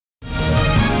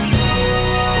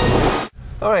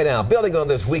All right, now, building on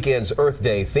this weekend's Earth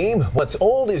Day theme, what's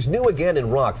old is new again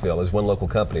in Rockville, as one local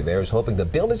company there is hoping to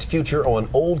build its future on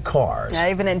old cars. Now,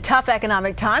 even in tough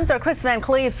economic times, our Chris Van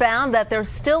Cleve found that there's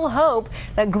still hope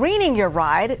that greening your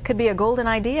ride could be a golden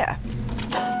idea.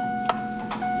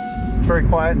 It's very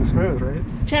quiet and smooth,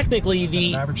 right? Technically,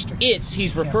 the "it's"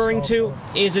 he's referring to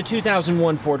is a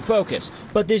 2001 Ford Focus,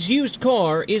 but this used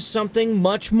car is something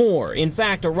much more. In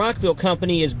fact, a Rockville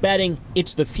company is betting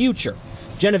it's the future.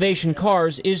 Genovation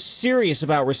Cars is serious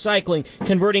about recycling,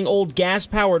 converting old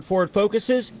gas-powered Ford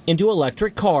Focuses into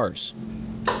electric cars.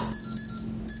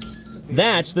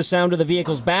 That's the sound of the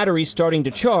vehicle's batteries starting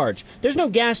to charge. There's no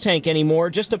gas tank anymore,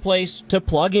 just a place to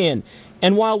plug in.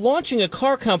 And while launching a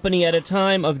car company at a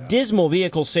time of dismal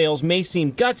vehicle sales may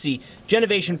seem gutsy,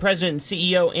 Genovation President and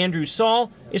CEO Andrew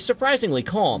Saul is surprisingly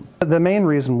calm. The main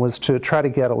reason was to try to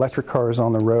get electric cars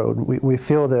on the road. We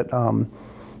feel that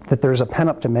that there's a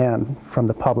pent-up demand from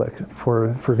the public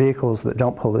for vehicles that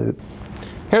don't pollute.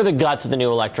 Here are the guts of the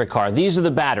new electric car. These are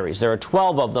the batteries. There are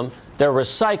 12 of them. They're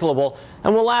recyclable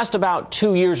and will last about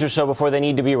 2 years or so before they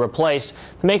need to be replaced.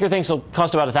 The maker thinks it'll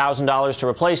cost about $1,000 to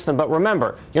replace them, but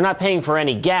remember, you're not paying for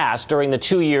any gas during the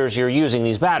 2 years you're using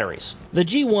these batteries. The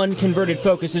G1 converted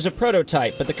Focus is a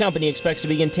prototype, but the company expects to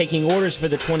begin taking orders for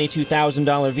the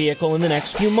 $22,000 vehicle in the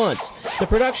next few months. The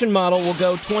production model will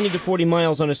go 20 to 40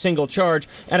 miles on a single charge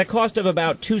at a cost of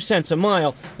about 2 cents a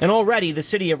mile, and already the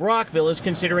city of Rockville is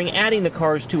considering adding the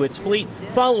cars to its fleet,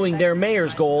 following their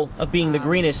mayor's goal of being the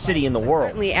greenest city in the world.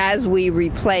 Certainly, as we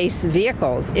replace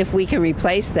vehicles, if we can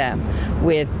replace them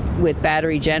with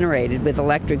battery generated, with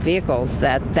electric vehicles,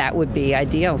 that would be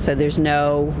ideal. So there's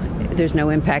no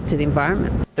impact to the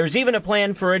environment. There's even a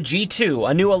plan for a G2,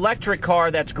 a new electric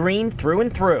car that's green through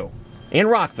and through. In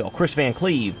Rockville, Chris Van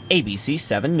Cleve, ABC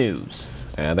 7 News.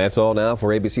 And that's all now for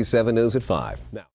ABC 7 News at 5. Now.